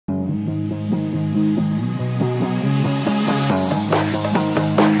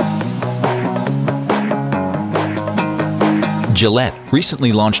Gillette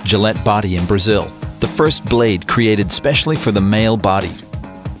recently launched Gillette Body in Brazil, the first blade created specially for the male body.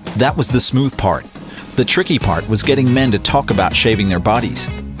 That was the smooth part. The tricky part was getting men to talk about shaving their bodies.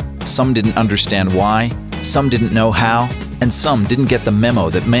 Some didn't understand why, some didn't know how, and some didn't get the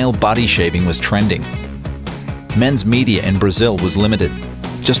memo that male body shaving was trending. Men's media in Brazil was limited.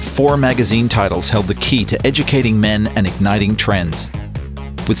 Just 4 magazine titles held the key to educating men and igniting trends.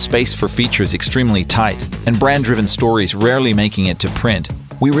 With space for features extremely tight and brand-driven stories rarely making it to print,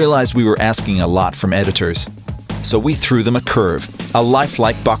 we realized we were asking a lot from editors. So we threw them a curve, a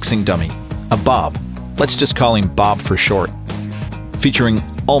lifelike boxing dummy, a Bob. Let's just call him Bob for short, featuring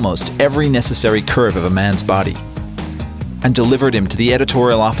almost every necessary curve of a man's body, and delivered him to the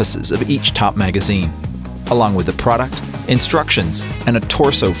editorial offices of each top magazine, along with the product, instructions, and a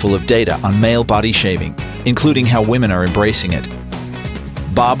torso full of data on male body shaving, including how women are embracing it.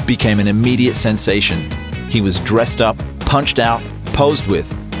 Bob became an immediate sensation. He was dressed up, punched out, posed with,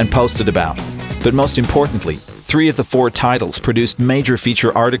 and posted about. But most importantly, 3 of the 4 titles produced major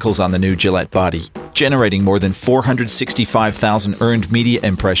feature articles on the new Gillette Body, generating more than 465,000 earned media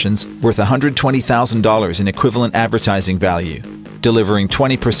impressions worth $120,000 in equivalent advertising value, delivering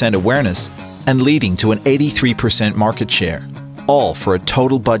 20% awareness and leading to an 83% market share, all for a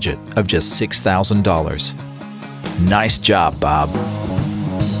total budget of just $6,000. Nice job, Bob.